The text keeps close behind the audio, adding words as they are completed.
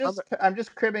I'm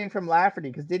just cribbing from Lafferty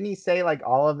because didn't he say like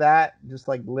all of that just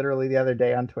like literally the other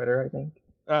day on Twitter? I think.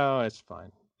 Oh, it's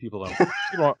fine. People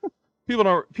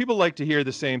like to hear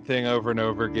the same thing over and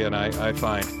over again. I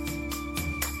find.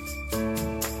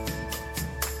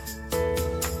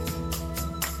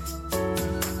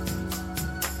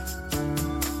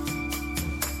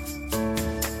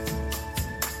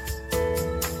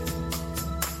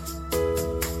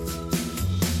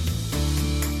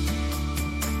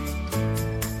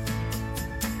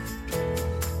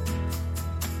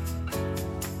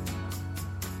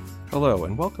 Hello,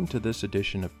 and welcome to this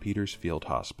edition of Peter's Field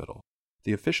Hospital,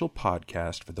 the official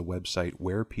podcast for the website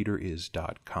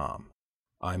wherepeteris.com.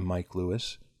 I'm Mike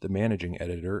Lewis, the managing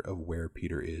editor of Where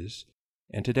Peter Is,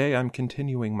 and today I'm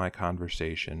continuing my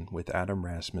conversation with Adam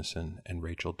Rasmussen and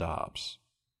Rachel Dobbs.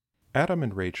 Adam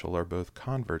and Rachel are both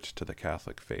converts to the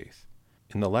Catholic faith.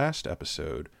 In the last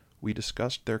episode, we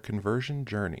discussed their conversion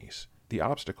journeys, the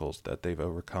obstacles that they've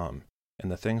overcome,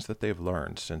 and the things that they've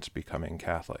learned since becoming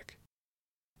Catholic.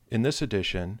 In this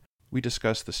edition, we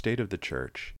discuss the state of the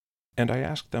Church, and I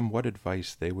asked them what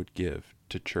advice they would give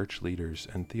to church leaders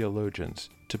and theologians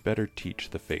to better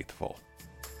teach the faithful.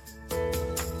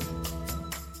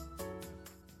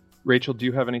 Rachel, do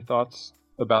you have any thoughts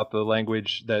about the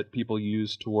language that people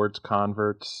use towards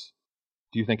converts?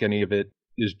 Do you think any of it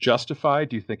is justified?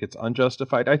 Do you think it's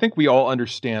unjustified? I think we all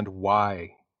understand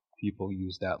why people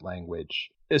use that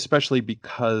language, especially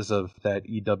because of that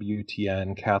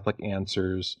EWTN, Catholic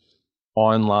Answers,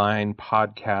 online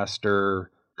podcaster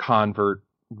convert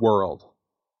world.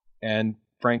 And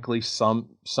frankly, some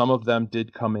of them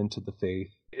did come into the faith.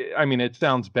 I mean, it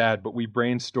sounds bad, but we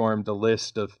brainstormed a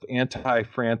list of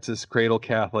anti-Francis cradle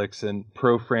Catholics and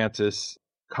pro-Francis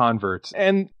converts.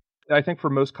 And I think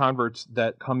for most converts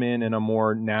that come in a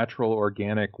more natural,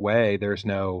 organic way, there's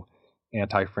no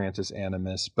anti-Francis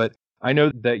animus. But I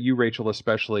know that you, Rachel,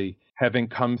 especially, having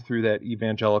come through that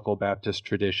evangelical Baptist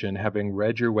tradition, having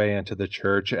read your way into the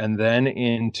church and then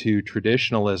into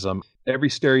traditionalism, every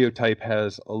stereotype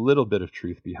has a little bit of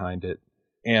truth behind it.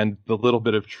 And the little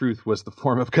bit of truth was the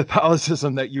form of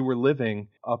Catholicism that you were living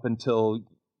up until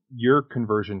your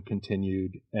conversion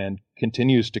continued and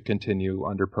continues to continue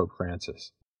under Pope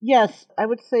Francis. Yes, I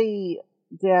would say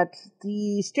that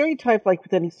the stereotype, like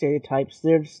with any stereotypes,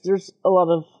 there's a lot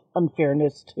of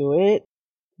unfairness to it,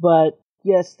 but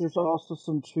yes, there's also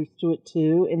some truth to it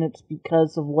too, and it's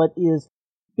because of what is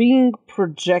being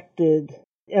projected,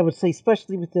 I would say,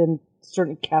 especially within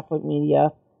certain Catholic media,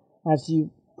 as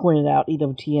you pointed out,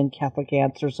 EWTN, Catholic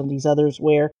Answers, some of these others,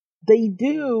 where they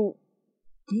do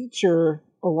feature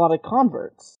a lot of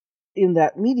converts in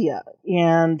that media,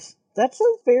 and that's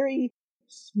a very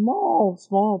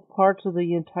small part of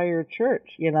the entire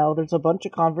church. You know, there's a bunch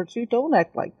of converts who don't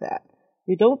act like that,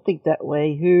 who don't think that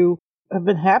way, who have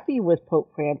been happy with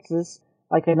Pope Francis.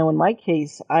 Like I know in my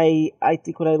case, I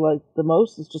think what I like the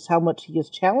most is just how much he has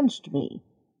challenged me.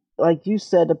 Like you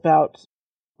said about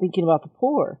thinking about the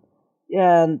poor.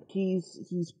 And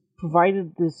he's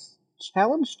provided this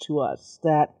challenge to us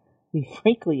that we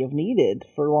frankly have needed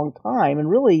for a long time. And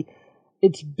really,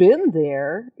 it's been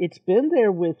there. It's been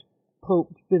there with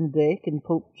Pope Benedict and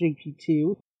Pope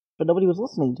JP2, but nobody was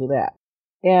listening to that.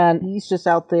 And he's just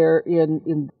out there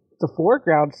in the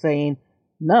foreground saying,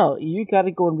 no, you got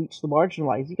to go and reach the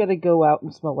marginalized. You got to go out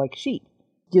and smell like sheep.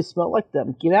 You smell like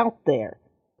them. Get out there.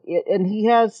 And he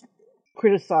has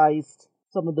criticized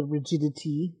some of the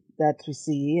rigidity that we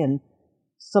see and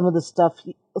some of the stuff,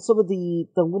 some of the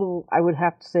little, I would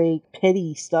have to say,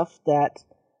 petty stuff that,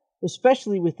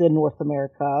 especially within North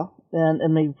America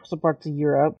and maybe some parts of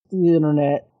Europe, the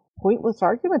internet, pointless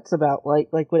arguments about,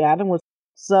 like what Adam was.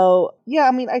 So, yeah,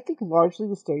 I mean, I think largely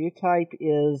the stereotype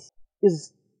is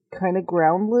kind of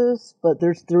groundless, but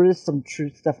there is some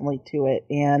truth definitely to it,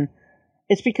 and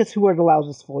it's because who are the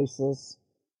loudest voices?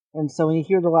 And so when you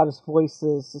hear the loudest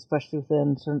voices, especially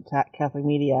within certain Catholic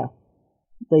media,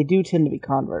 they do tend to be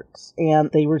converts,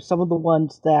 and they were some of the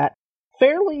ones that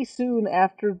fairly soon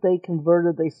after they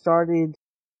converted, they started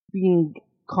being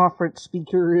conference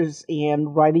speakers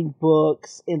and writing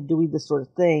books and doing this sort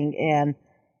of thing, and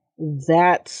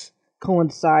that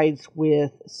coincides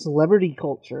with celebrity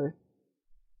culture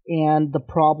and the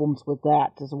problems with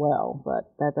that as well.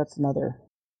 But that's another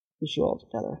issue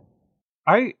altogether.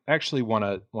 I actually want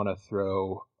to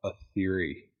throw a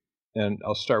theory, and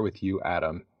I'll start with you,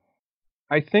 Adam.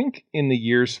 I think in the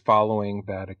years following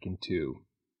Vatican II,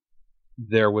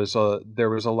 there was a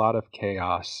lot of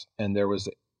chaos, and there was,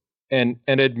 and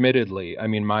admittedly, I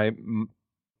mean,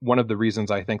 one of the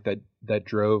reasons I think that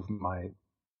drove my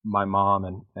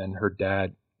mom and her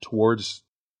dad towards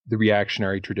the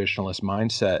reactionary traditionalist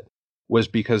mindset was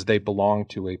because they belonged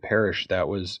to a parish that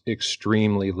was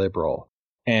extremely liberal.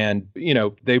 And,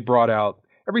 they brought out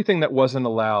everything that wasn't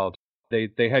allowed.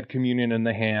 They had communion in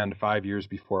the hand 5 years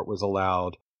before it was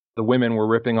allowed. The women were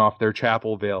ripping off their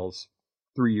chapel veils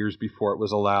 3 years before it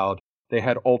was allowed. They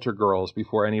had altar girls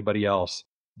before anybody else.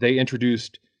 They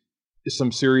introduced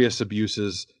some serious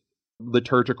abuses,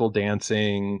 liturgical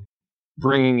dancing,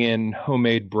 bringing in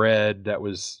homemade bread that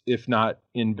was, if not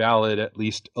invalid, at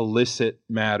least illicit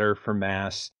matter for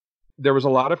Mass. There was a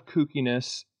lot of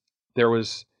kookiness. There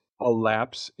was a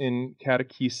lapse in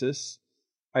catechesis.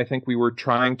 I think we were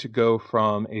trying to go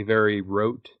from a very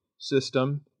rote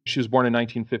system. She was born in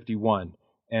 1951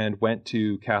 and went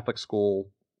to Catholic school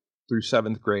through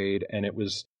 7th grade, and it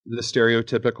was the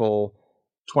stereotypical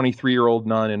 23-year-old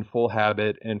nun in full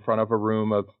habit in front of a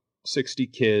room of 60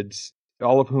 kids,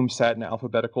 all of whom sat in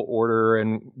alphabetical order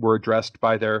and were addressed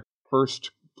by their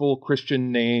first full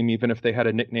Christian name, even if they had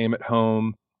a nickname at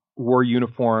home, wore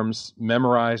uniforms,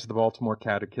 memorized the Baltimore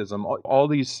Catechism, all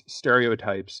these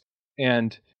stereotypes.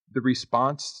 And the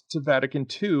response to Vatican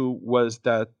II was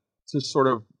that to sort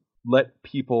of let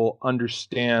people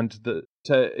understand,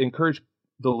 to encourage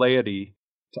the laity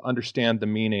to understand the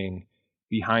meaning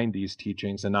behind these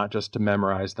teachings and not just to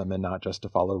memorize them and not just to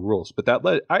follow rules. But that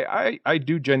led, I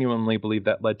do genuinely believe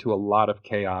that led to a lot of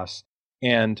chaos.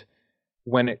 And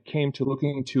when it came to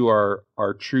looking to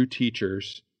our true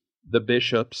teachers, the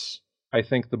bishops, I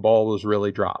think the ball was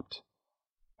really dropped.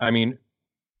 I mean,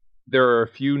 there are a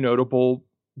few notable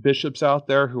bishops out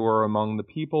there who are among the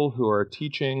people who are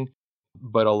teaching,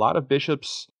 but a lot of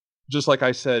bishops, just like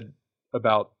I said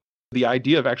about the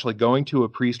idea of actually going to a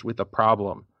priest with a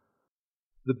problem,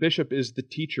 the bishop is the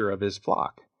teacher of his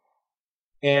flock.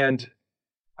 And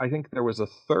I think there was a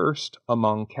thirst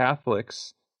among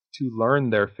Catholics to learn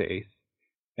their faith,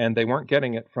 and they weren't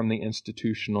getting it from the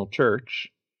institutional church.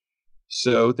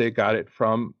 So they got it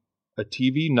from a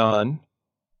TV nun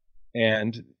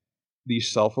and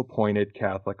these self-appointed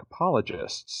Catholic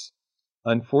apologists.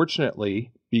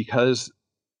 Unfortunately, because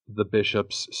the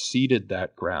bishops ceded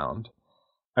that ground,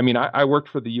 I mean, I worked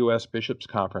for the U.S. Bishops'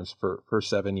 Conference for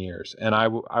 7 years, and I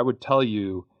would tell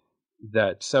you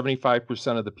that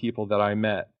 75% of the people that I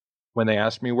met, when they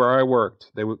asked me where I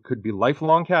worked, they could be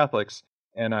lifelong Catholics,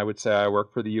 and I would say I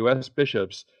work for the U.S.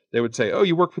 Bishops. They would say, "Oh,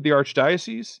 you work for the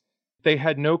Archdiocese?" They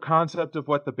had no concept of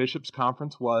what the Bishops'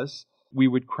 Conference was. We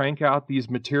would crank out these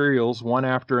materials one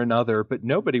after another, but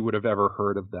nobody would have ever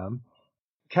heard of them.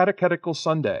 Catechetical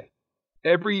Sunday.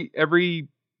 Every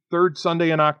third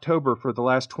Sunday in October for the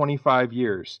last 25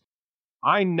 years.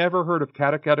 I never heard of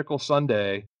Catechetical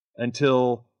Sunday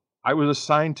until I was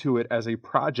assigned to it as a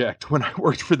project when I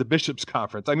worked for the Bishops'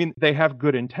 Conference. I mean, they have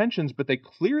good intentions, but they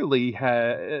clearly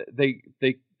had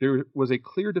there was a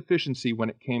clear deficiency when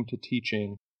it came to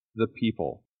teaching the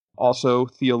people. Also,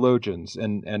 theologians,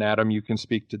 and Adam, you can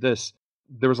speak to this.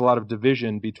 There was a lot of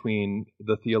division between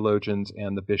the theologians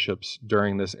and the bishops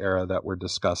during this era that we're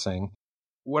discussing.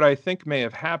 What I think may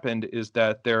have happened is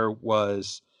that there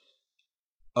was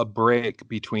a break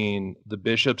between the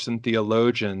bishops and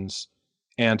theologians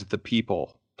and the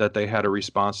people that they had a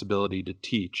responsibility to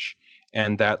teach.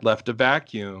 And that left a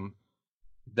vacuum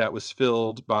that was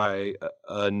filled by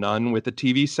a nun with a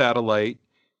TV satellite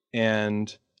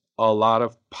and a lot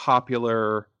of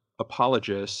popular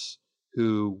apologists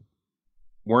who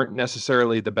weren't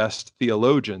necessarily the best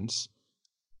theologians,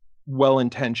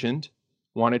 well-intentioned,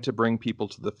 wanted to bring people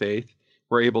to the faith,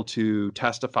 were able to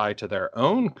testify to their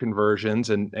own conversions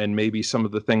and maybe some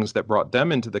of the things that brought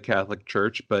them into the Catholic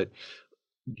Church, but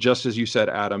just as you said,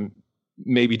 Adam,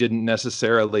 maybe didn't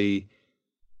necessarily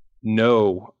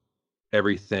know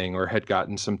everything or had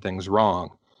gotten some things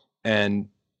wrong. And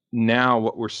now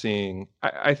what we're seeing,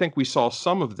 I think we saw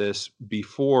some of this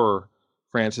before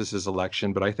Francis's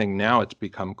election, but I think now it's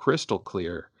become crystal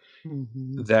clear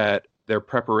that their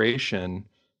preparation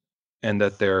and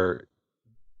that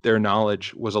their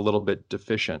knowledge was a little bit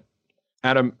deficient.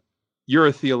 Adam, you're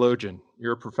a theologian.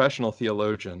 You're a professional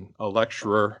theologian, a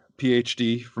lecturer,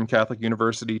 PhD from Catholic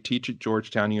University, teach at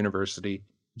Georgetown University.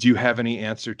 Do you have any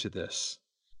answer to this?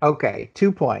 Okay,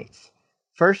 2 points.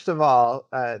 First of all,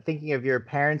 thinking of your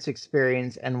parents'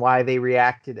 experience and why they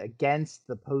reacted against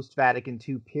the post-Vatican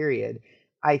II period,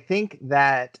 I think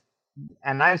that,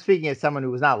 and I'm speaking as someone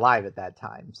who was not alive at that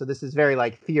time, so this is very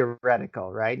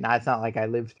theoretical, right? Now, it's not like I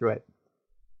lived through it.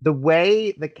 The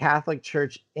way the Catholic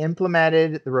Church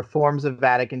implemented the reforms of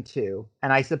Vatican II,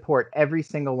 and I support every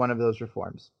single one of those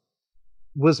reforms,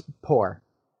 was poor.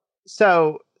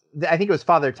 So I think it was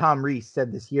Father Tom Rees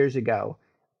said this years ago.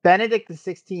 Benedict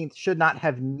XVI should not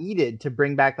have needed to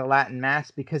bring back the Latin Mass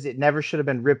because it never should have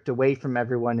been ripped away from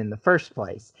everyone in the first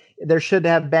place. There should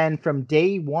have been, from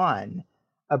day one,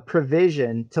 a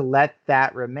provision to let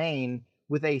that remain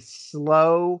with a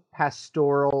slow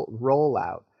pastoral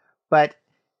rollout. But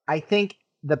I think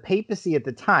the papacy at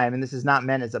the time, and this is not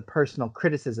meant as a personal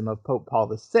criticism of Pope Paul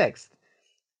VI,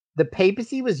 the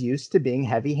papacy was used to being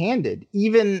heavy-handed,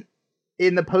 even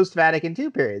in the post-Vatican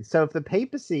II period. So if the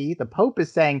papacy, the Pope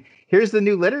is saying, here's the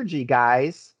new liturgy,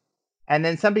 guys, and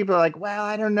then some people are like, well,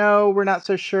 I don't know, we're not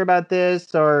so sure about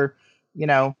this, or,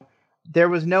 there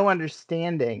was no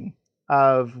understanding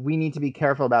of we need to be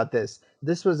careful about this.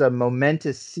 This was a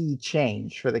momentous sea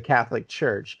change for the Catholic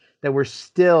Church that we're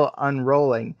still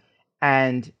unrolling,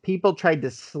 and people tried to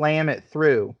slam it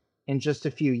through in just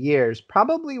a few years,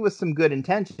 probably with some good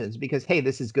intentions, because, hey,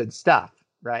 this is good stuff,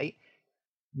 right?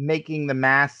 Making the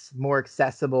Mass more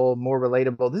accessible, more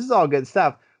relatable. This is all good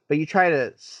stuff, but you try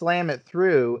to slam it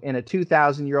through in a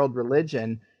 2,000-year-old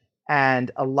religion,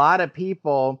 and a lot of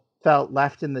people felt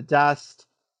left in the dust,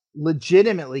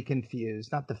 legitimately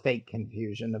confused, not the fake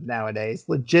confusion of nowadays,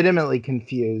 legitimately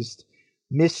confused,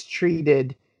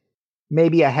 mistreated,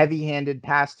 maybe a heavy-handed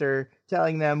pastor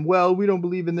telling them, well, we don't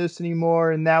believe in this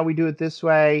anymore, and now we do it this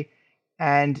way.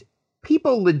 And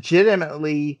people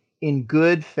legitimately, in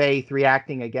good faith,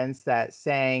 reacting against that,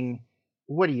 saying,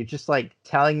 what are you, just like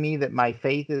telling me that my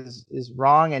faith is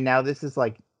wrong, and now this is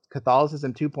like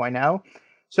Catholicism 2.0?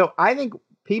 So I think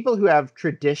people who have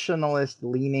traditionalist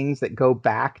leanings that go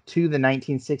back to the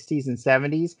 1960s and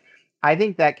 70s, I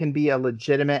think that can be a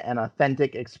legitimate and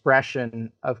authentic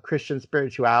expression of Christian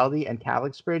spirituality and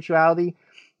Catholic spirituality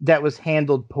that was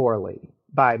handled poorly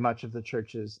by much of the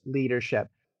church's leadership.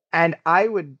 And I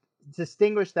would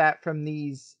distinguish that from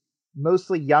these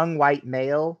mostly young white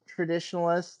male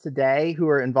traditionalists today who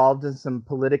are involved in some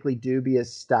politically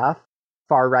dubious stuff,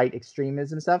 far-right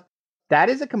extremism stuff. That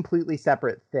is a completely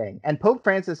separate thing. And Pope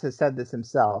Francis has said this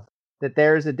himself, that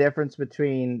there is a difference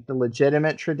between the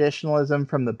legitimate traditionalism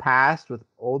from the past with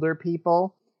older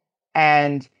people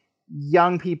and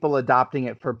young people adopting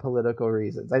it for political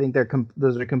reasons. I think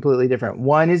those are completely different.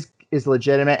 One is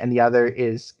legitimate, and the other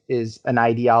is an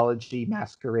ideology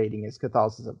masquerading as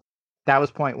Catholicism. That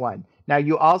was point one. Now,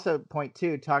 you also, point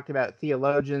two, talked about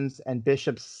theologians and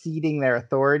bishops ceding their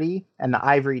authority and the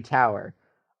ivory tower.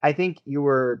 I think you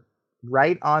were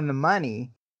right on the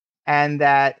money, and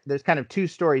that there's kind of two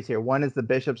stories here. One is the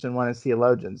bishops and one is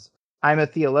theologians. I'm a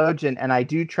theologian, and I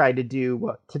do try to do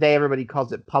what today everybody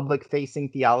calls it public-facing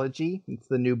theology. It's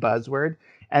the new buzzword.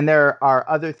 And there are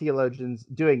other theologians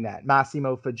doing that.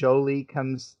 Massimo Fagioli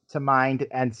comes to mind,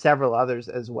 and several others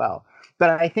as well.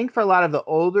 But I think for a lot of the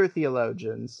older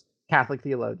theologians, Catholic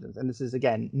theologians, and this is,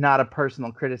 again, not a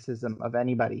personal criticism of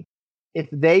anybody, if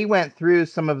they went through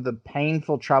some of the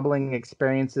painful, troubling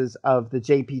experiences of the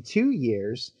JP2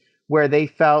 years, where they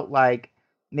felt like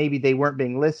maybe they weren't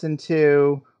being listened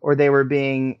to, or they were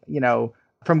being,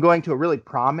 from going to a really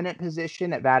prominent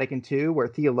position at Vatican II, where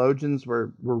theologians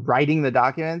were writing the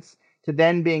documents, to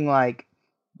then being like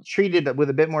treated with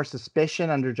a bit more suspicion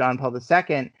under John Paul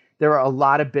II, there were a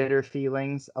lot of bitter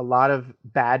feelings, a lot of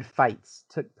bad fights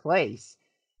took place.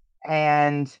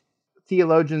 And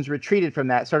theologians retreated from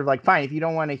that, sort of like, fine, if you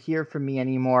don't want to hear from me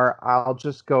anymore, I'll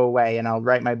just go away and I'll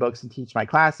write my books and teach my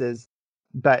classes.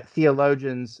 But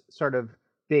theologians sort of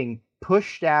being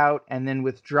pushed out and then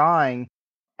withdrawing.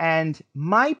 And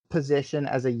my position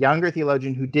as a younger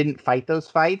theologian who didn't fight those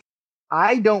fights,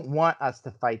 I don't want us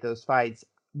to fight those fights.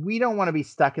 We don't want to be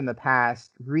stuck in the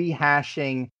past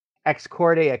rehashing ex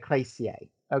corde ecclesiae,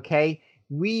 okay?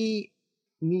 We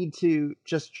need to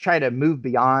just try to move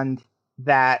beyond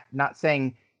that, not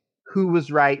saying who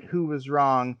was right, who was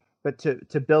wrong, but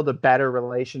to build a better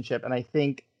relationship. And I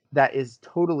think that is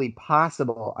totally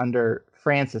possible under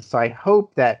Francis. So I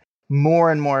hope that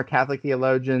more and more Catholic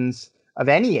theologians of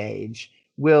any age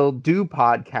will do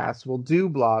podcasts, will do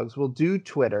blogs, will do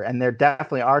Twitter. And there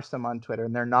definitely are some on Twitter,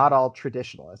 and they're not all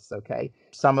traditionalists, okay?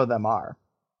 Some of them are.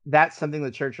 That's something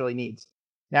the church really needs.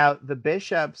 Now, the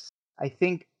bishops, I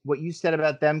think what you said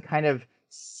about them kind of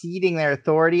ceding their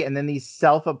authority, and then these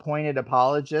self-appointed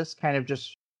apologists kind of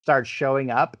just start showing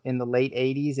up in the late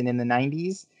 80s and in the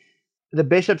 90s. The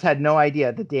bishops had no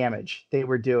idea the damage they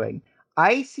were doing.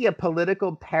 I see a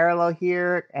political parallel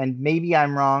here, and maybe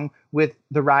I'm wrong, with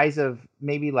the rise of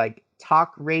maybe like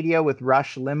talk radio with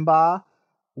Rush Limbaugh,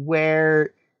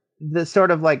 where the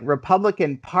sort of like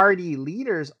Republican Party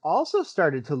leaders also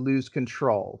started to lose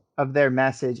control of their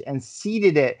message and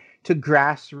ceded it to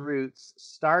grassroots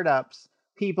startups,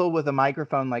 people with a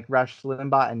microphone like Rush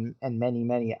Limbaugh and many,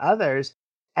 many others.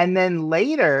 And then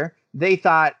later, they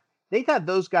thought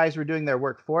those guys were doing their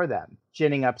work for them,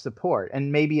 ginning up support.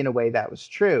 And maybe in a way that was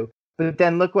true. But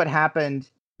then look what happened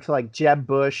to like Jeb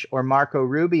Bush or Marco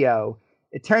Rubio.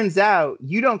 It turns out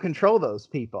you don't control those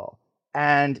people.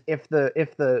 And if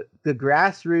the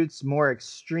grassroots, more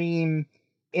extreme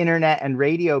internet and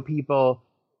radio people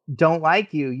don't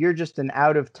like you, you're just an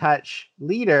out of touch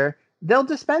leader, they'll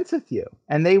dispense with you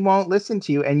and they won't listen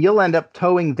to you, and you'll end up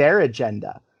towing their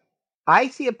agenda. I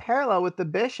see a parallel with the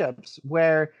bishops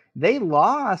where they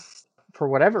lost for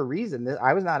whatever reason.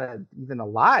 I was not even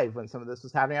alive when some of this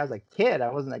was happening. I was a kid.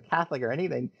 I wasn't a Catholic or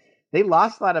anything. They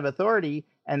lost a lot of authority,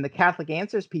 and the Catholic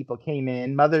Answers people came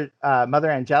in. Mother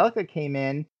Angelica came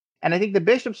in, and I think the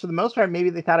bishops, for the most part, maybe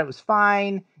they thought it was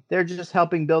fine. They're just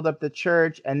helping build up the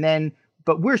church, and then,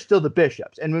 but we're still the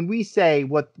bishops, and when we say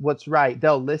what's right,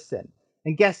 they'll listen.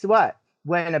 And guess what?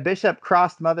 When a bishop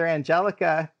crossed Mother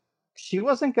Angelica, she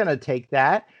wasn't going to take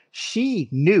that. She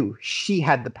knew she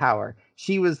had the power.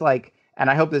 She was like, and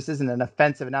I hope this isn't an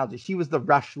offensive analogy, she was the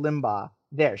Rush Limbaugh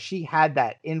there. She had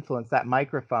that influence, that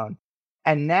microphone.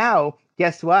 And now,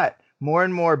 guess what? More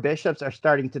and more bishops are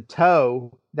starting to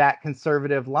toe that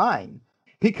conservative line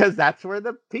because that's where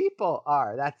the people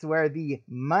are. That's where the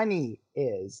money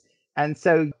is. And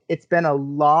so it's been a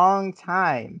long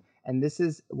time. And this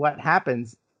is what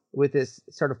happens with this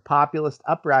sort of populist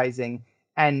uprising.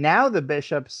 And now the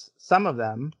bishops, some of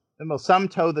them, well, some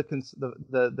toe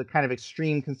the kind of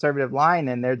extreme conservative line,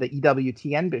 and they're the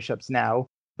EWTN bishops now.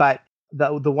 But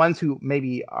the ones who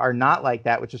maybe are not like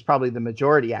that, which is probably the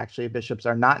majority actually of bishops,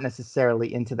 are not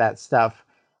necessarily into that stuff.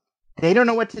 They don't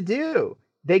know what to do.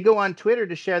 They go on Twitter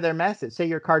to share their message. Say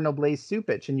you're Cardinal Blaise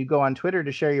Cupich and you go on Twitter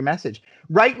to share your message.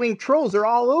 Right-wing trolls are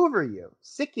all over you,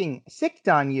 sicked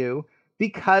on you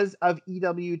because of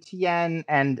EWTN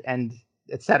and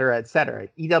et cetera, et cetera.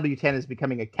 EWTN is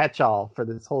becoming a catch-all for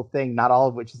this whole thing, not all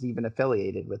of which is even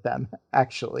affiliated with them,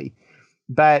 actually.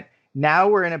 But now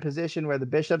we're in a position where the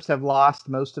bishops have lost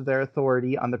most of their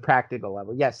authority on the practical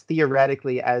level. Yes,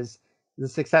 theoretically, as the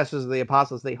successors of the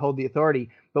apostles, they hold the authority.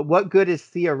 But what good is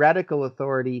theoretical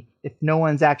authority if no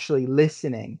one's actually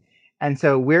listening? And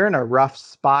so we're in a rough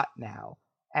spot now.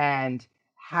 And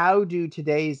how do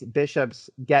today's bishops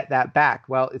get that back?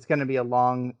 Well, it's going to be a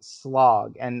long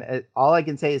slog. And all I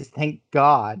can say is thank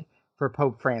God for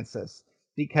Pope Francis,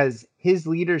 because his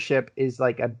leadership is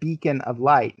like a beacon of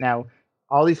light. Now,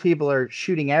 all these people are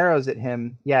shooting arrows at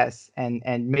him, yes, and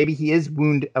maybe he is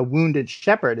a wounded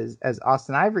shepherd, as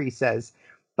Austin Ivory says,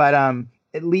 but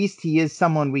at least he is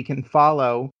someone we can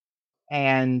follow,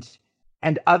 and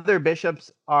other bishops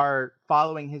are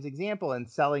following his example and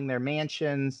selling their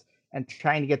mansions and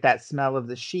trying to get that smell of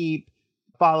the sheep,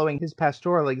 following his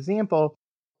pastoral example.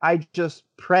 I just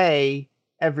pray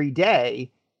every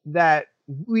day that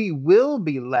we will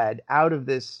be led out of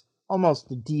this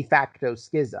almost de facto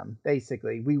schism.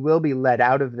 Basically, we will be led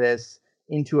out of this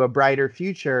into a brighter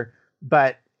future,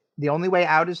 but the only way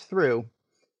out is through,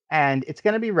 and it's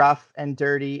going to be rough and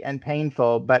dirty and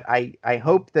painful, but I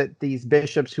hope that these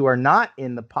bishops who are not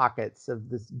in the pockets of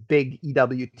this big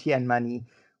EWTN money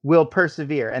will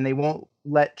persevere, and they won't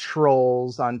let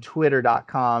trolls on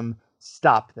twitter.com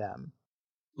stop them.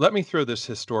 Let me throw this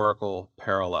historical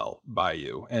parallel by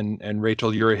you. And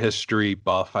Rachel, you're a history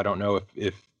buff. I don't know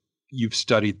if you've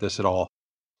studied this at all.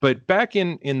 But back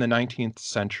in the 19th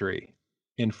century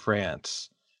in France,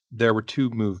 there were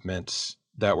two movements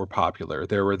that were popular.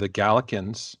 There were the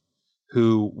Gallicans,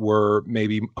 who were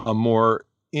maybe a more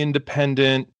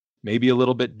independent, maybe a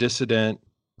little bit dissident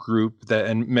group,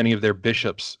 and many of their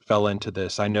bishops fell into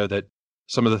this. I know that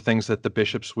some of the things that the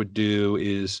bishops would do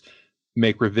is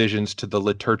make revisions to the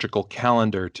liturgical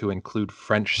calendar to include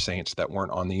French saints that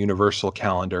weren't on the universal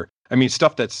calendar. I mean,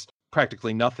 stuff that's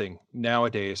practically nothing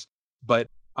nowadays. But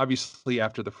obviously,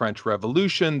 after the French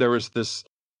Revolution, there was this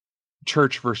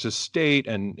church versus state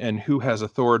and who has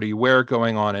authority where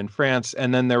going on in France.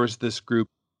 And then there was this group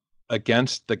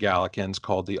against the Gallicans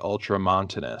called the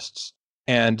Ultramontanists.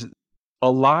 And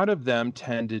a lot of them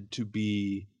tended to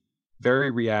be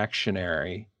very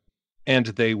reactionary, and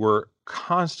they were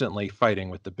constantly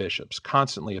fighting with the bishops,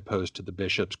 constantly opposed to the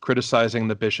bishops, criticizing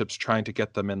the bishops, trying to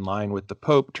get them in line with the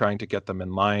Pope, trying to get them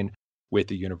in line with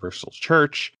the Universal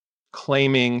Church,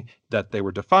 claiming that they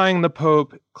were defying the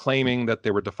Pope, claiming that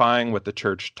they were defying what the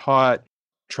Church taught,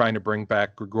 trying to bring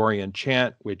back Gregorian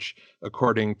chant, which,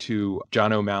 according to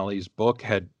John O'Malley's book,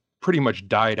 had pretty much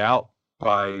died out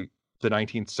by the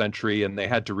 19th century, and they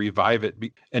had to revive it,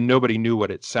 and nobody knew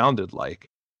what it sounded like.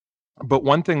 But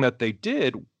one thing that they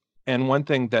did, and one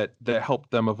thing that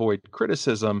helped them avoid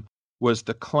criticism, was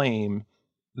the claim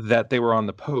that they were on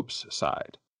the Pope's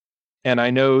side. And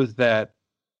I know that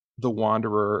the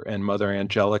Wanderer and Mother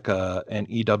Angelica and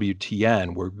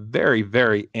EWTN were very,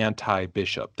 very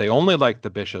anti-bishop. They only liked the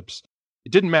bishops.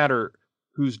 It didn't matter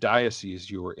whose diocese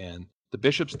you were in. The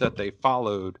bishops that they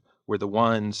followed were the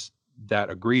ones that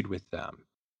agreed with them.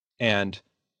 And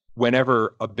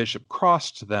whenever a bishop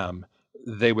crossed them,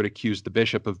 they would accuse the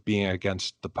bishop of being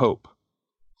against the Pope.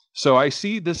 So I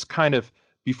see this kind of,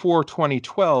 before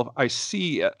 2012, I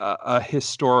see a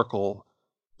historical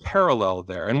parallel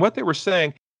there. And what they were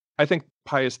saying, I think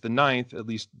Pius IX, at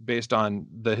least based on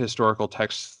the historical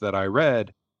texts that I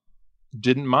read,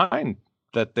 didn't mind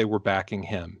that they were backing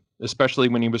him, especially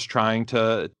when he was trying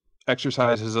to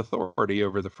exercise his authority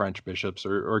over the French bishops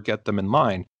or get them in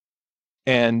line.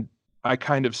 And I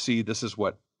kind of see this is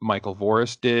what Michael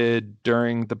Voris did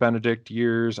during the Benedict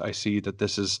years. I see that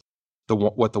this is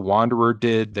what the Wanderer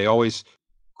did. They always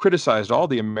criticized all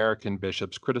the American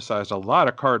bishops, criticized a lot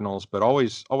of cardinals, but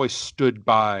always stood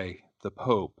by the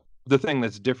Pope. The thing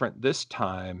that's different this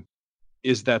time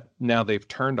is that now they've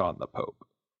turned on the Pope,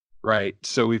 right?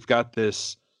 So we've got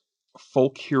this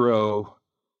folk hero,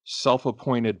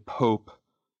 self-appointed Pope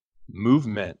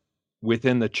movement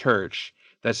within the church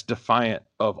that's defiant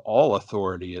of all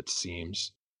authority, it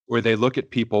seems, where they look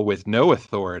at people with no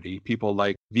authority, people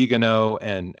like Vigano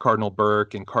and Cardinal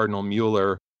Burke and Cardinal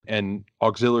Mueller and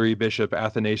Auxiliary Bishop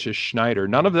Athanasius Schneider.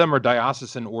 None of them are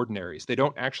diocesan ordinaries. They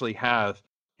don't actually have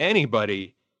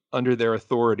anybody under their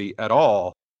authority at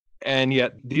all. And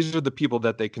yet these are the people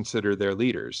that they consider their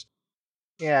leaders.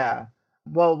 Yeah.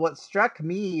 Well, what struck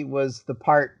me was the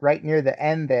part right near the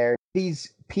end there.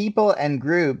 These people and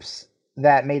groups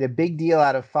that made a big deal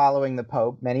out of following the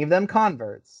Pope, many of them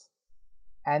converts,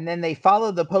 and then they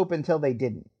followed the Pope until they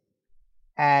didn't.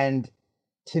 And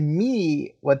to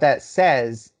me, what that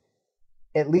says,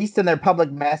 at least in their public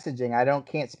messaging,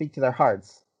 can't speak to their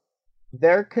hearts,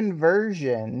 their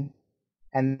conversion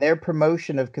and their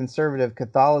promotion of conservative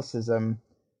Catholicism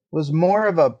was more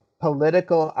of a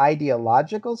political,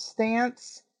 ideological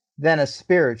stance than a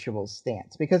spiritual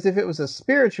stance. Because if it was a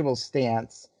spiritual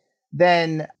stance,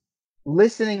 then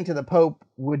listening to the Pope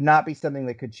would not be something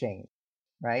that could change,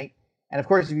 right? And of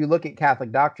course, if you look at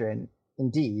Catholic doctrine,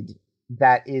 indeed,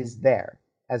 that is there,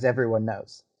 as everyone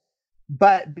knows.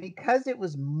 But because it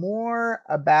was more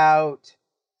about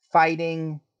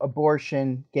fighting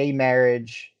abortion, gay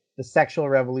marriage, the sexual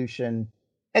revolution,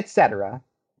 etc.,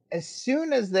 as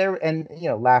soon as there, and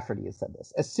Lafferty has said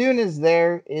this, as soon as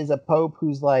there is a Pope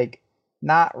who's like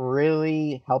not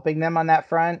really helping them on that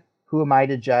front, who am I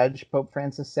to judge? Pope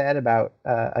Francis said about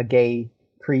a gay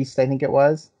priest, I think it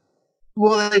was.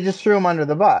 Well, they just threw him under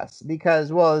the bus because,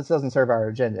 this doesn't serve our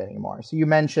agenda anymore. So you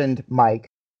mentioned Mike,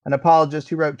 an apologist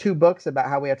who wrote 2 books about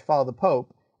how we have to follow the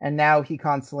Pope, and now he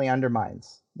constantly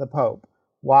undermines the Pope.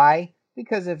 Why?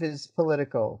 Because of his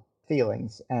political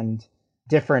feelings and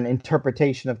different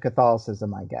interpretation of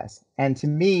Catholicism, I guess. And to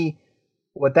me,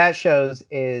 what that shows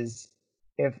is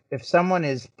if someone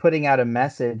is putting out a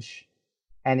message,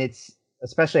 and it's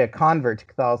especially a convert to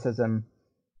Catholicism,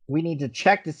 we need to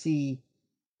check to see,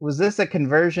 was this a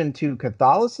conversion to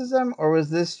Catholicism, or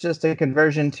was this just a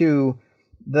conversion to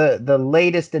the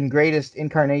latest and greatest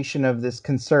incarnation of this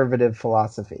conservative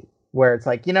philosophy, where it's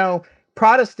like,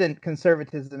 Protestant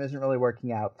conservatism isn't really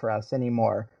working out for us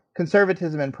anymore.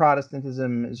 Conservatism and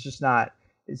Protestantism is just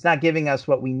it's not giving us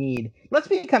what we need. Let's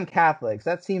become Catholics.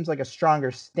 That seems like a stronger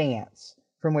stance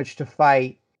from which to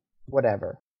fight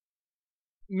whatever.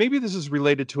 Maybe this is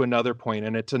related to another point,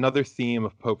 and it's another theme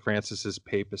of Pope Francis's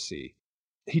papacy.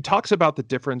 He talks about the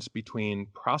difference between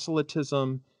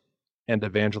proselytism and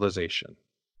evangelization.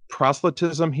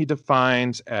 Proselytism he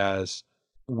defines as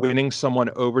winning someone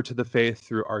over to the faith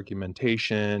through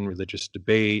argumentation, religious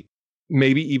debate,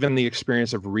 maybe even the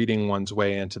experience of reading one's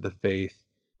way into the faith.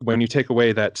 When you take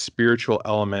away that spiritual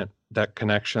element, that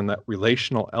connection, that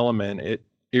relational element,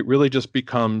 it really just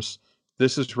becomes,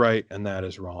 this is right and that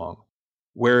is wrong.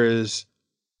 Whereas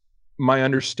my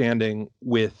understanding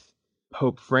with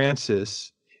Pope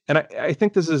Francis, and I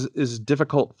think this is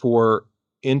difficult for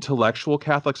intellectual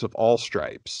Catholics of all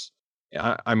stripes.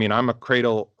 I mean, I'm a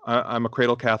cradle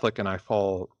Catholic, and I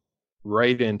fall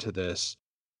right into this.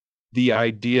 The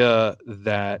idea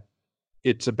that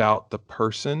it's about the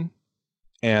person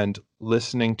and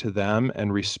listening to them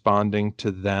and responding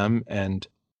to them and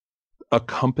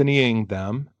accompanying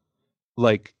them,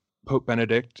 like Pope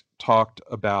Benedict talked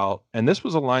about, and this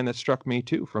was a line that struck me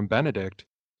too from Benedict,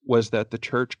 was that the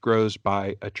church grows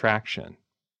by attraction,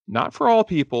 not for all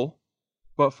people,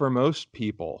 but for most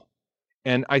people.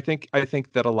 And I think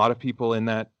that a lot of people in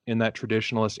that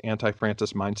traditionalist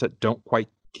anti-Francis mindset don't quite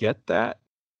get that.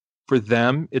 For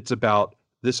them, it's about,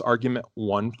 this argument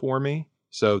won for me,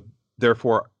 So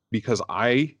therefore, because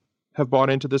I have bought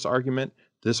into this argument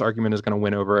is going to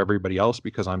win over everybody else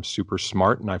because I'm super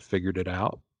smart and I've figured it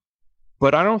out.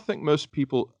 But I don't think most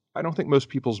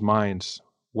people's minds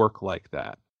work like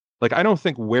that. Like, I don't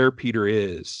think Where Peter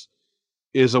is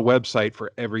a website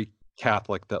for every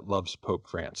Catholic that loves Pope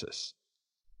Francis.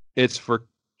 It's for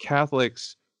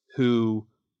Catholics who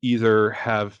either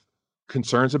have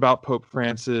concerns about Pope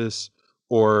Francis,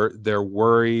 or they're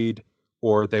worried,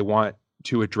 or they want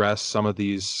to address some of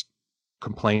these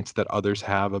complaints that others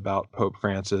have about Pope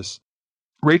Francis.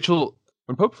 Rachel,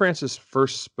 when Pope Francis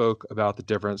first spoke about the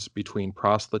difference between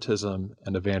proselytism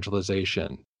and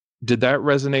evangelization, did that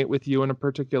resonate with you in a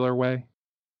particular way?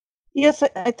 Yes,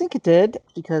 I think it did,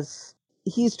 because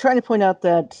he's trying to point out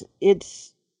that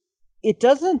it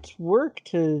doesn't work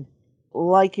to,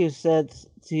 like you said,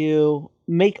 to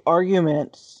make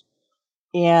arguments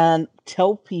and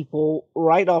tell people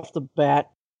right off the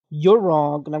bat, you're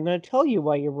wrong, and I'm going to tell you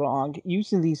why you're wrong,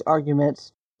 using these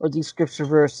arguments or these scripture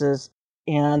verses.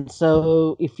 And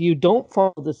so if you don't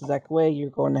follow this exact way, you're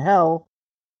going to hell.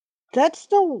 That's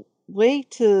no way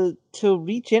to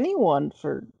reach anyone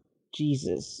for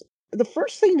Jesus. The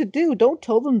first thing to do, don't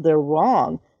tell them they're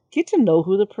wrong. Get to know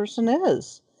who the person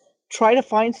is. Try to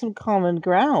find some common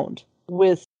ground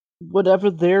with whatever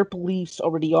their beliefs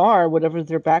already are, whatever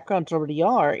their backgrounds already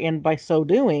are, and by so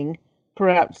doing,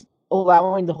 perhaps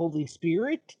allowing the Holy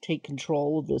Spirit to take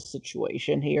control of this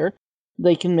situation here,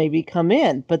 they can maybe come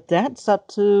in. But that's up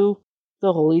to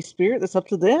the Holy Spirit. That's up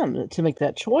to them to make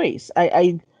that choice.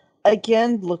 I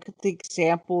again, look at the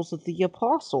examples of the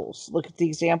apostles. Look at the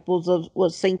examples of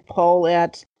what St. Paul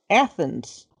at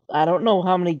Athens. I don't know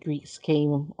how many Greeks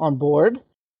came on board,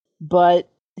 but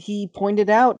he pointed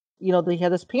out, they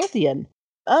had this pantheon.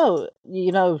 Oh,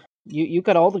 you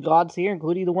got all the gods here,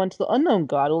 including the one to the unknown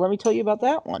God. Well, let me tell you about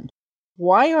that one.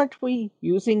 Why aren't we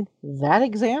using that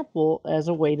example as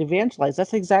a way to evangelize?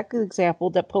 That's exactly the example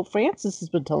that Pope Francis has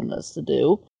been telling us to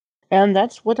do, and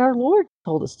that's what our Lord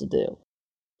told us to do.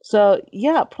 So,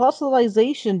 yeah,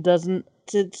 proselytization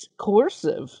it's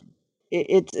coercive.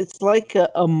 It's like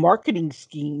a marketing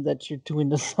scheme that you're doing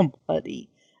to somebody.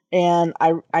 And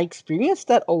I experienced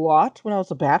that a lot when I was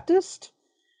a Baptist,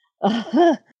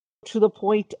 to the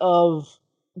point of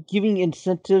giving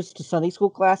incentives to Sunday school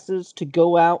classes to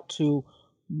go out to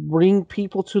bring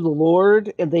people to the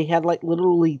Lord, and they had like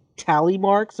literally tally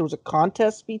marks. There was a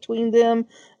contest between them,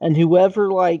 and whoever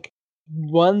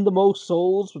won the most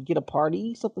souls would get a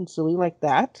party, something silly like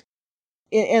that.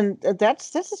 And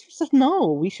that's just stuff,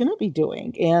 no, we shouldn't be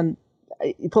doing. And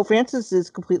Pope Francis is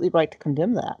completely right to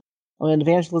condemn that. And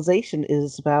evangelization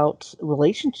is about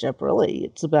relationship, really.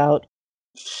 It's about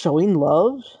showing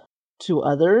love to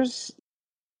others.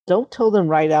 Don't tell them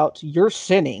right out, you're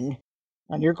sinning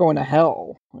and you're going to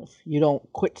hell if you don't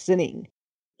quit sinning.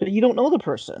 But you don't know the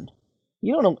person.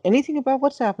 You don't know anything about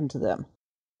what's happened to them.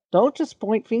 Don't just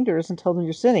point fingers and tell them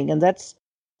you're sinning. And that's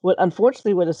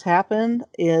unfortunately what has happened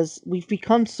is we've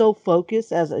become so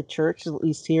focused as a church, at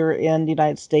least here in the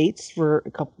United States for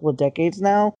a couple of decades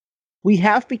now. We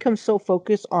have become so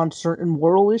focused on certain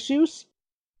moral issues.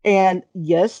 And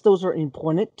yes, those are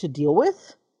important to deal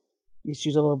with.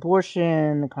 Issues of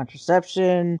abortion,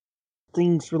 contraception,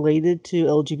 things related to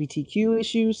LGBTQ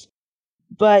issues.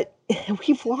 But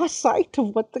we've lost sight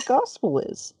of what the gospel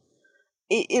is.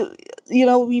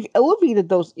 We've elevated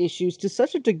those issues to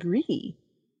such a degree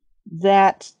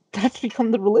that's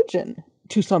become the religion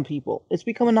to some people. It's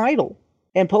become an idol.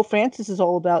 And Pope Francis is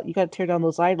all about, you got to tear down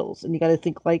those idols, and you got to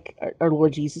think like our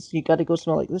Lord Jesus. You got to go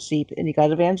smell like the sheep, and you got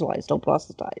to evangelize. Don't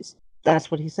proselytize.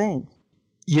 That's what he's saying.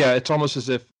 Yeah, it's almost as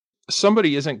if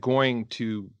somebody isn't going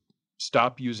to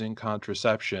stop using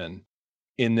contraception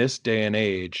in this day and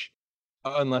age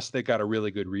unless they got a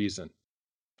really good reason.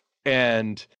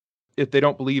 And if they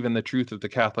don't believe in the truth of the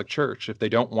Catholic Church, if they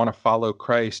don't want to follow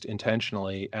Christ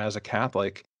intentionally as a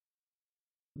Catholic,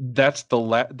 that's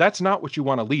not what you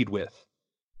want to lead with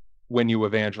when you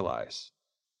evangelize.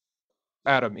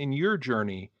 Adam, in your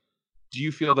journey, do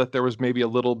you feel that there was maybe a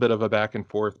little bit of a back and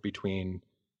forth between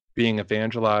being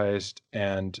evangelized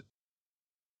and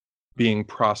being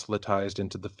proselytized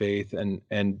into the faith,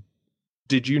 and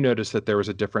did you notice that there was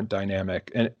a different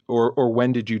dynamic, and or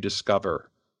when did you discover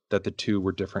that the two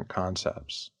were different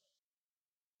concepts?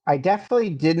 I definitely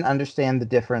didn't understand the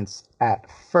difference at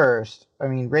first. I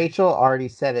mean, Rachel already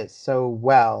said it so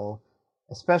well,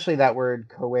 especially that word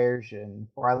coercion,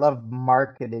 or I love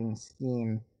marketing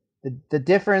scheme. The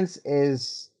difference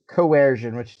is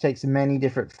coercion, which takes many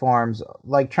different forms,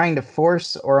 like trying to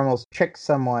force or almost trick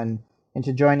someone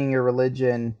into joining your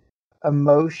religion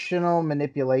Emotional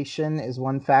manipulation is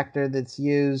one factor that's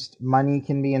used. Money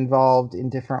can be involved in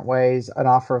different ways, an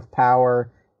offer of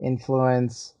power,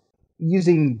 influence,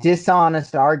 using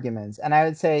dishonest arguments. And I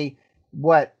would say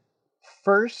what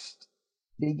first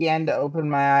began to open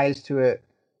my eyes to it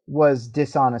was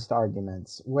dishonest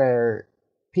arguments, where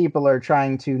people are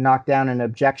trying to knock down an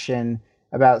objection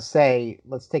about, say,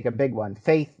 let's take a big one,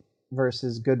 faith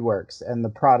versus good works and the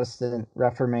Protestant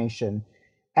Reformation,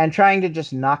 and trying to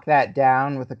just knock that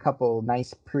down with a couple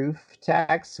nice proof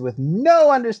texts with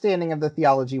no understanding of the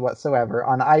theology whatsoever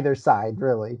on either side,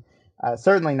 really.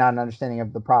 Certainly not an understanding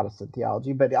of the Protestant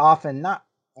theology, but often not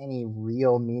any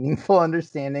real meaningful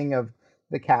understanding of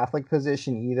the Catholic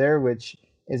position either, which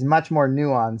is much more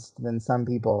nuanced than some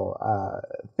people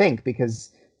think,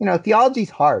 because, theology's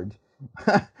hard.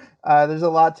 There's a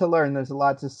lot to learn, there's a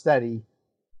lot to study.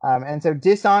 And so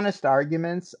dishonest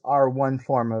arguments are one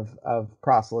form of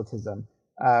proselytism,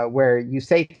 where you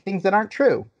say things that aren't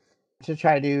true to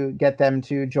try to get them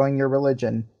to join your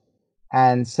religion.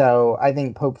 And so I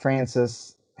think Pope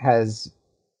Francis has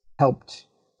helped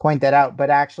point that out, but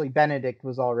actually Benedict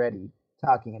was already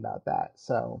talking about that.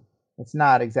 So it's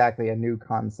not exactly a new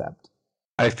concept.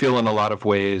 I feel in a lot of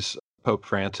ways Pope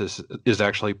Francis is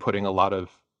actually putting a lot of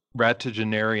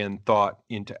Ratigenarian thought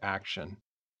into action.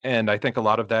 And I think a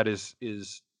lot of that is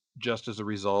just as a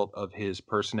result of his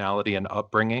personality and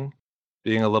upbringing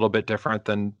being a little bit different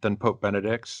than Pope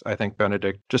Benedict's. I think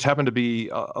Benedict just happened to be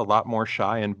a lot more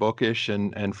shy and bookish,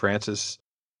 and Francis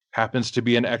happens to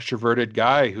be an extroverted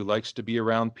guy who likes to be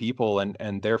around people,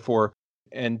 and therefore,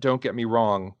 and don't get me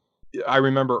wrong, I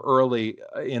remember early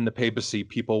in the papacy,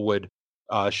 people would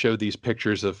show these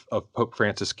pictures of Pope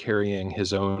Francis carrying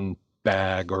his own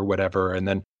bag or whatever, and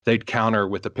then they'd counter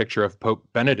with a picture of Pope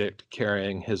Benedict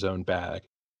carrying his own bag.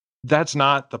 That's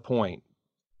not the point.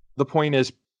 The point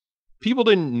is, people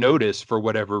didn't notice for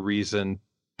whatever reason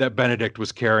that Benedict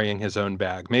was carrying his own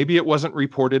bag. Maybe it wasn't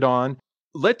reported on.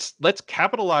 Let's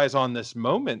capitalize on this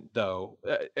moment, though,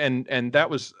 and that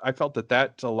was, I felt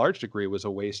that to a large degree was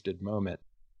a wasted moment.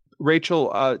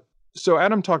 Rachel, so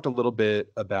Adam talked a little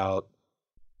bit about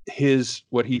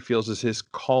what he feels is his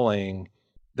calling,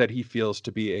 that he feels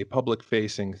to be a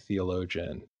public-facing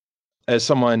theologian, as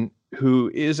someone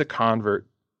who is a convert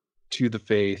to the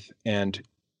faith and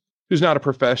who's not a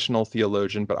professional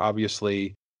theologian, but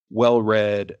obviously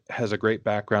well-read, has a great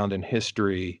background in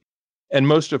history, and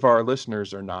most of our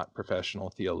listeners are not professional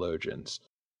theologians.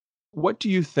 What do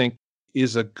you think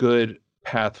is a good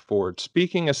path forward?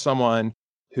 Speaking as someone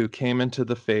who came into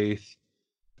the faith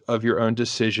of your own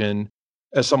decision,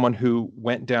 as someone who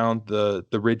went down the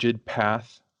rigid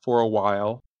path for a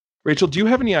while, Rachel, do you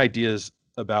have any ideas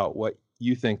about what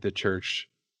you think the church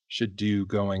should do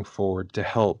going forward to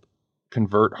help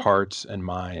convert hearts and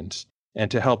minds and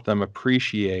to help them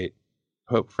appreciate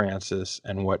Pope Francis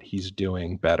and what he's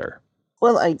doing better?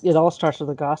 Well, it all starts with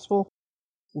the gospel.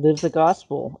 Live the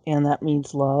gospel, and that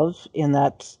means love, and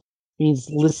that means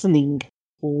listening.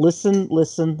 Listen.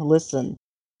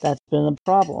 That's been a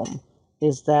problem,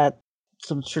 is that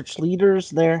some church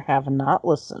leaders there have not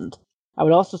listened. I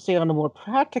would also say, on a more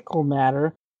practical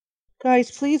matter,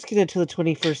 guys, please get into the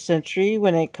 21st century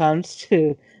when it comes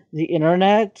to the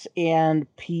internet and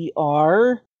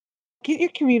PR. Get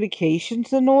your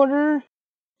communications in order.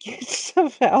 Get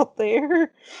stuff out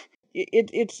there.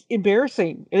 It's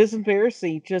embarrassing. It is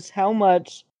embarrassing just how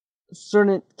much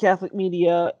certain Catholic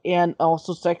media and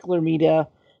also secular media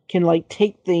can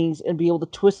take things and be able to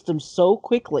twist them so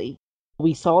quickly.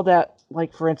 We saw that,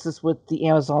 for instance, with the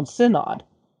Amazon Synod,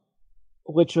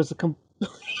 which was a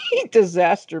complete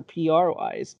disaster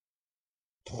PR-wise.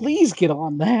 Please get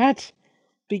on that,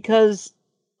 because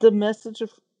the message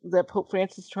that Pope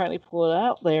Francis is trying to pull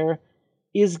out there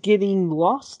is getting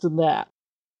lost in that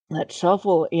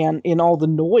shuffle and in all the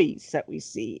noise that we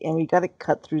see, and we got to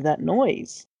cut through that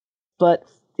noise. But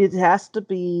it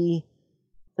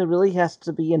really has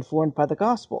to be informed by the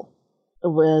gospel,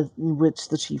 with which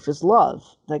the chief is love,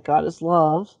 that God is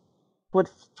love. What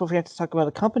Pope Francis talk about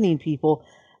accompanying people,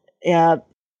 and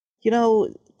the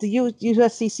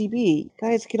USCCB,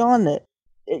 guys, get on it.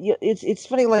 It's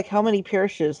funny, how many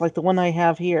parishes, like the one I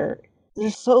have here,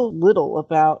 there's so little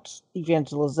about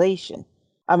evangelization.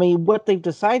 I mean, what they've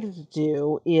decided to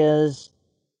do is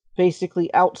basically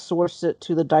outsource it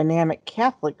to the Dynamic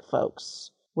Catholic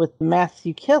folks with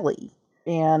Matthew Kelly,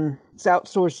 and it's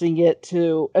outsourcing it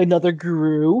to another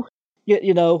guru,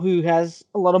 who has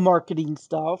a lot of marketing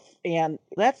stuff and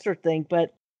that sort of thing.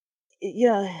 But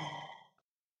yeah,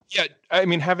 I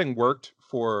mean, having worked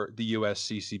for the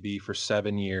USCCB for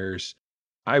 7 years,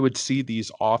 I would see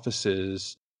these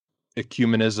offices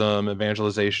ecumenism,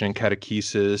 evangelization,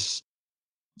 catechesis,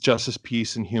 justice,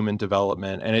 peace, and human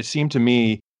development. And it seemed to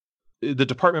me the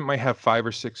department might have 5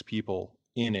 or 6 people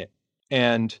in it.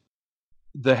 And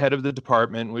the head of the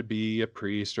department would be a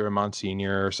priest or a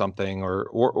monsignor or something,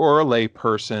 or a lay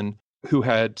person who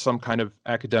had some kind of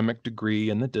academic degree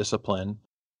in the discipline.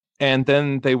 And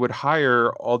then they would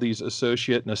hire all these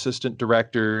associate and assistant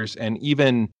directors and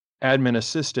even admin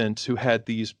assistants who had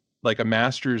these, like a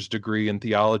master's degree in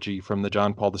theology from the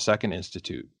John Paul II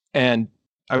Institute. And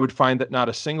I would find that not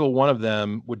a single one of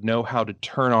them would know how to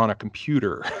turn on a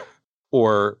computer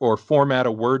or format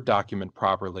a Word document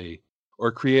properly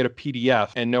or create a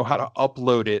PDF and know how to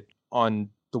upload it on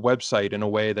the website in a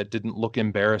way that didn't look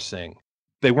embarrassing.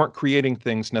 They weren't creating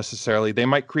things necessarily. They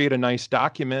might create a nice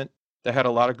document that had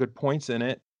a lot of good points in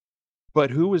it,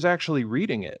 but who was actually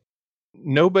reading it?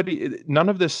 None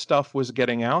of this stuff was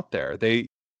getting out there.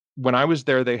 When I was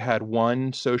there, they had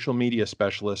one social media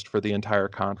specialist for the entire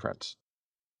conference.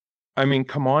 I mean,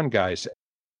 come on, guys.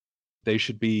 They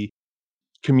should be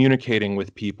communicating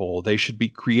with people. They should be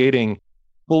creating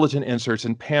bulletin inserts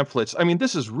and pamphlets. I mean,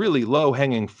 this is really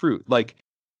low-hanging fruit. Like,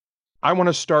 I want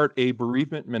to start a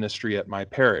bereavement ministry at my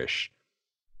parish.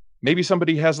 Maybe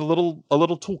somebody has a little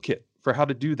toolkit for how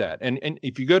to do that. And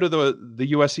if you go to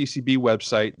the USCCB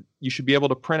website, you should be able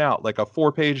to print out like a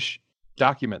 4-page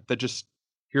document that just,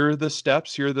 here are the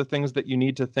steps, here are the things that you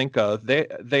need to think of.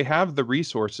 They have the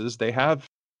resources, they have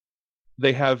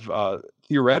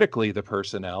theoretically the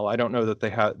personnel. I don't know that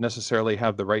they necessarily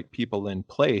have the right people in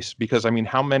place, because I mean,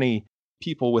 how many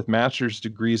people with master's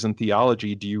degrees in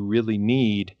theology do you really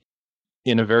need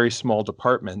in a very small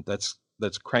department that's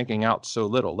cranking out so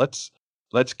little? Let's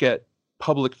get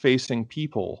public facing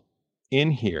people in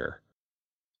here.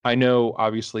 I know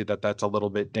obviously that that's a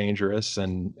little bit dangerous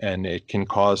and it can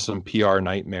cause some PR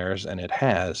nightmares, and it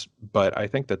has, but I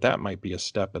think that might be a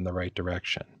step in the right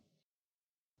direction.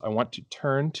 I want to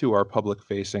turn to our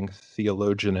public-facing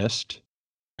theologianist,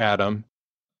 Adam.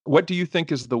 What do you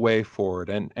think is the way forward?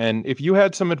 And if you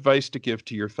had some advice to give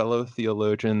to your fellow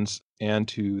theologians and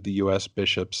to the U.S.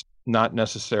 bishops, not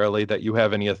necessarily that you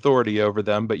have any authority over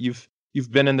them, but you've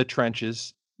been in the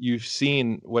trenches, you've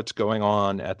seen what's going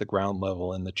on at the ground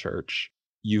level in the church,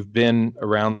 you've been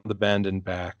around the bend and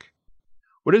back.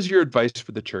 What is your advice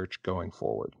for the church going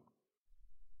forward?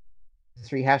 It's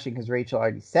rehashing because Rachel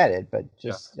already said it, but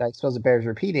just I suppose it bears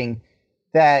repeating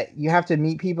that you have to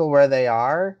meet people where they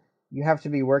are. You have to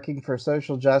be working for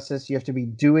social justice. You have to be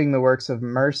doing the works of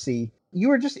mercy. You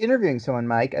were just interviewing someone,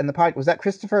 Mike, and the podcast, was that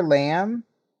Christopher Lamb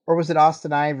or was it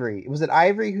Austin Ivory? Was it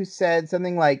Ivory who said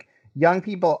something like, young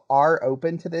people are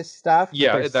open to this stuff?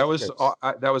 Yeah, that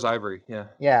was Ivory. Yeah.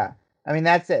 Yeah. I mean,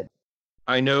 that's it.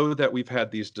 I know that we've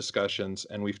had these discussions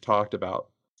and we've talked about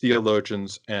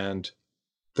theologians and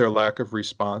their lack of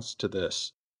response to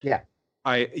this. Yeah.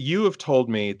 You have told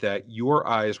me that your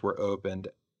eyes were opened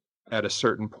at a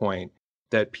certain point,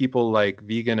 that people like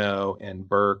Vigano and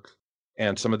Burke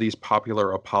and some of these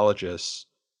popular apologists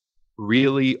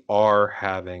really are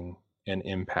having an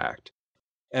impact.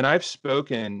 And I've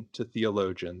spoken to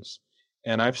theologians,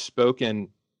 and I've spoken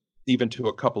even to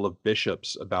a couple of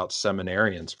bishops about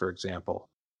seminarians, for example.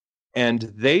 And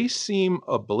they seem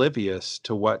oblivious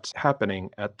to what's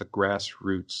happening at the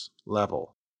grassroots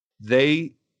level.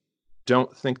 They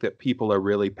don't think that people are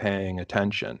really paying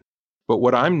attention. But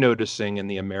what I'm noticing in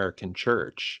the American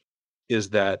church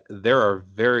is that there are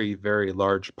very, very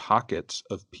large pockets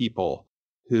of people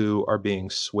who are being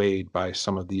swayed by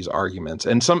some of these arguments,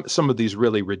 and some of these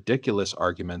really ridiculous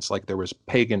arguments, like there was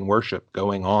pagan worship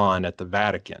going on at the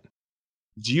Vatican.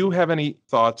 Do you have any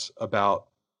thoughts about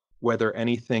whether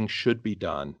anything should be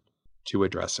done to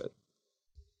address it?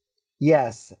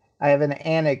 Yes, I have an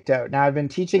anecdote. Now, I've been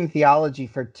teaching theology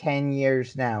for 10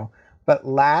 years now, but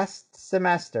last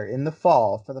semester in the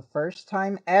fall, for the first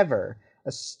time ever,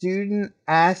 a student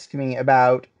asked me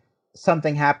about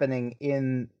something happening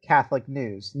in Catholic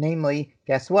news, namely,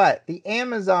 guess what? The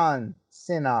Amazon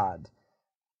Synod.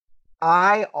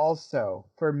 I also,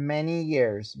 for many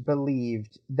years,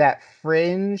 believed that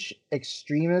fringe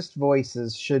extremist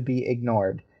voices should be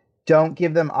ignored. Don't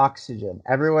give them oxygen.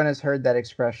 Everyone has heard that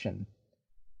expression.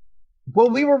 Well,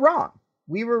 we were wrong.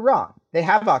 We were wrong. They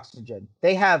have oxygen.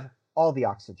 They have all the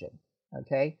oxygen.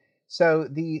 Okay? So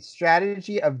the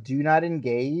strategy of do not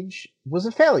engage was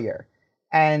a failure.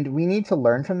 And we need to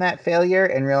learn from that failure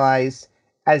and realize,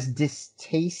 as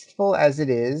distasteful as it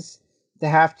is to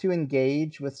have to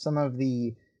engage with some of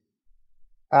the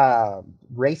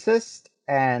racist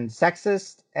and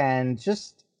sexist and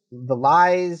just the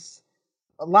lies,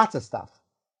 lots of stuff,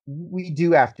 we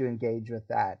do have to engage with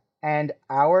that. And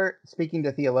speaking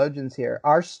to theologians here,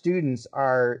 our students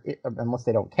are, unless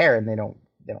they don't care, and they don't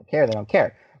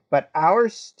care. But our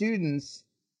students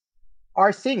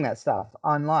are seeing that stuff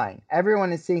online.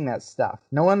 Everyone is seeing that stuff.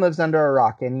 No one lives under a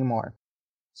rock anymore.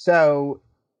 So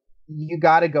you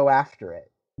got to go after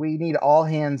it. We need all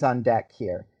hands on deck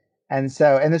here. And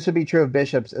this would be true of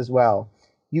bishops as well.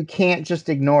 You can't just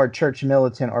ignore Church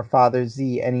Militant or Father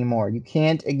Z anymore. You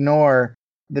can't ignore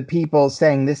the people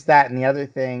saying this, that, and the other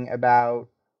thing about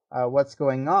what's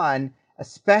going on,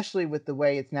 especially with the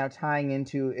way it's now tying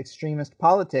into extremist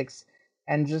politics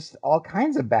and just all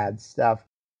kinds of bad stuff.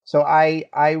 So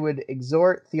I would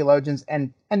exhort theologians,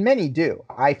 and many do.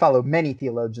 I follow many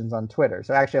theologians on Twitter.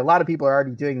 So actually a lot of people are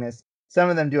already doing this. Some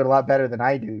of them do it a lot better than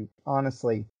I do,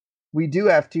 honestly. We do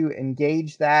have to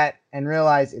engage that and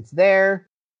realize it's there.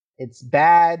 It's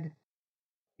bad.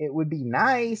 It would be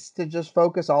nice to just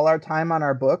focus all our time on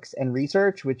our books and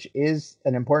research, which is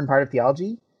an important part of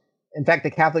theology. In fact,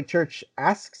 the Catholic Church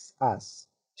asks us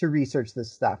to research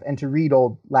this stuff and to read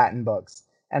old Latin books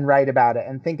and write about it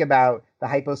and think about the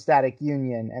hypostatic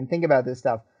union and think about this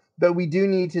stuff. But we do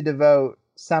need to devote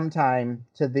some time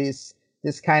to this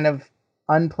kind of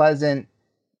unpleasant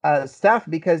stuff,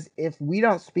 because if we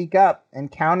don't speak up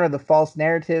and counter the false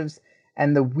narratives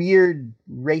and the weird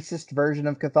racist version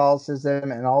of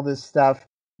Catholicism and all this stuff,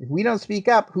 if we don't speak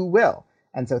up, who will?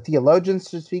 And so theologians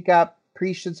should speak up,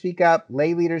 priests should speak up,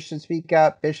 lay leaders should speak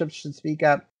up, bishops should speak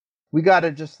up. We got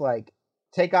to just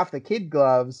take off the kid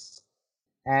gloves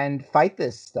and fight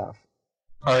this stuff.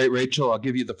 All right, Rachel, I'll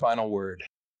give you the final word.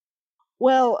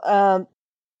 Well,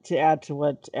 to add to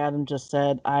what Adam just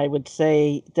said, I would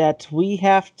say that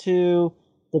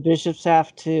the bishops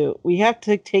have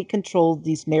to take control of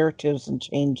these narratives and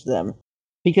change them.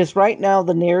 Because right now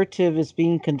the narrative is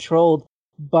being controlled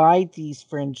by these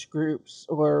fringe groups,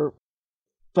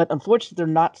 but unfortunately they're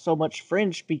not so much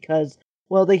fringe because,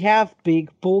 well, they have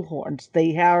big bullhorns.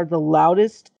 They are the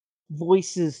loudest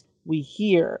voices we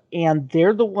hear, and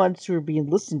they're the ones who are being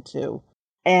listened to.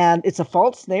 And it's a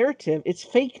false narrative. It's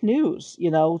fake news,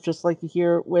 just like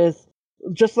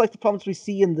just like the problems we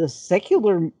see in the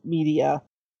secular media.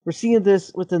 We're seeing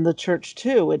this within the church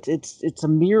too. It's a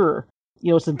mirror,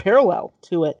 it's in parallel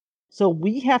to it. So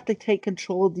we have to take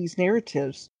control of these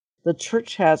narratives. The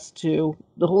church has to.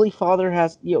 The Holy Father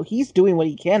has, he's doing what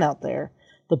he can out there.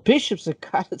 The bishops have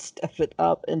got to step it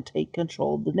up and take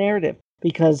control of the narrative,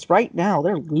 because right now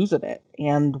they're losing it,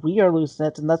 and we are losing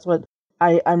it, and that's what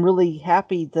I'm really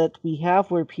happy that we have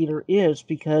where Peter is,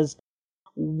 because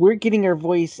we're getting our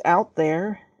voice out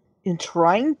there in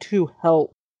trying to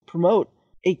help promote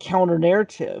a counter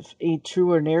narrative, a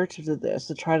truer narrative to this,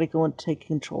 to try to go and take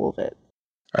control of it.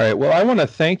 All right. Well, I want to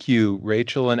thank you,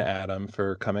 Rachel and Adam,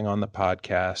 for coming on the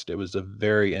podcast. It was a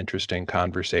very interesting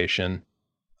conversation.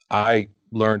 I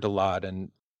learned a lot,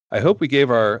 and I hope we gave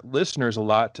our listeners a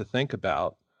lot to think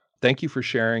about. Thank you for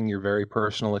sharing your very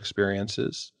personal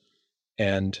experiences.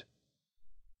 And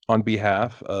on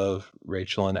behalf of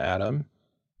Rachel and Adam,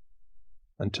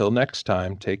 until next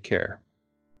time, take care.